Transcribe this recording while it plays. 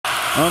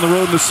on the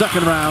road in the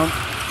second round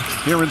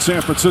here in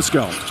San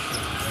Francisco.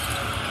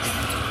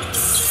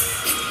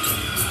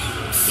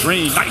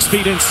 Green, nice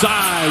feed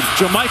inside.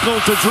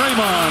 JaMychal to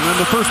Draymond, and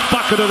the first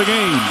bucket of the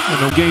game.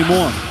 And game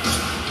one.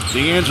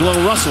 D'Angelo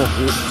Russell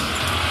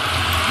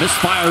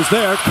misfires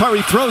there.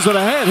 Curry throws it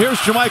ahead. Here's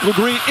JaMychal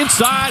Green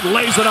inside,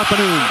 lays it up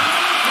and in.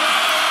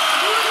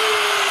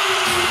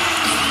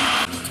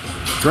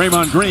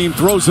 Draymond Green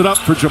throws it up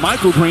for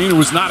JaMychal Green, who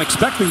was not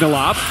expecting the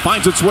lob.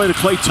 Finds its way to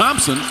Klay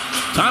Thompson.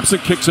 Thompson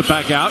kicks it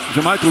back out.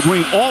 JaMychal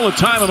Green, all the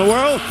time in the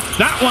world.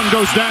 That one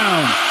goes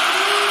down.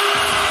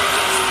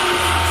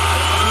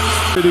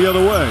 The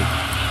other way.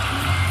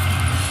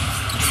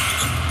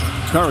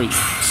 Curry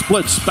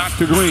splits back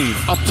to Green.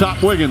 Up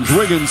top Wiggins.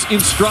 Wiggins in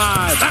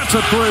stride. That's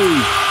a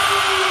three.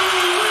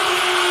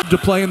 To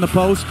play in the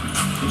post,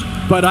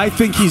 but I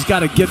think he's got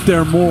to get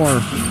there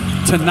more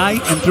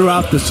tonight and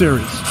throughout the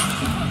series.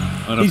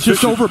 He's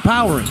just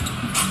overpowering.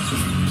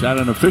 He's had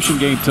an efficient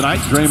game tonight.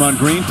 Draymond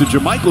Green to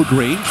JaMychal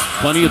Green.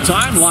 Plenty of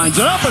time. Lines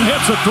it up and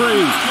hits a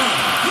three.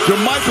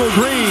 JaMychal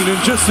Green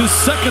in just his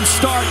second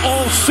start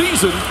all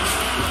season.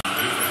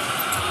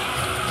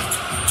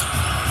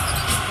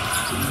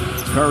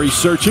 Curry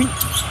searching.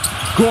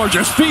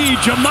 Gorgeous feed.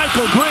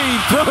 JaMychal Green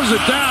throws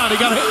it down. He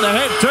got hit in the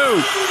head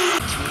too.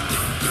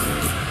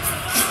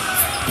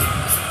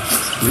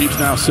 Reeves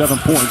now 7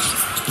 points.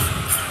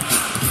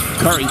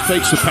 Curry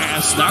fakes the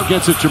pass. Now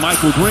gets it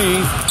JaMychal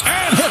Green.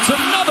 And hits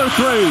another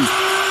three.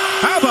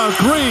 How about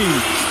Green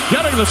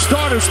getting the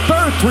starter's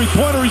third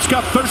three-pointer? He's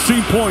got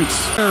 13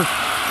 points.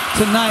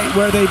 Tonight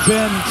where they've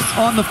been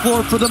on the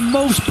floor for the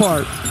most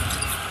part,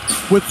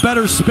 with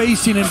better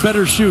spacing and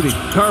better shooting.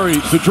 Curry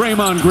to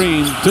Draymond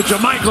Green, to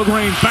JaMychal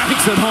Green,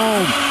 banks it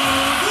home.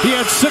 He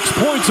had 6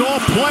 points all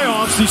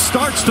playoffs. He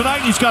starts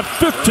tonight, he's got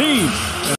 15.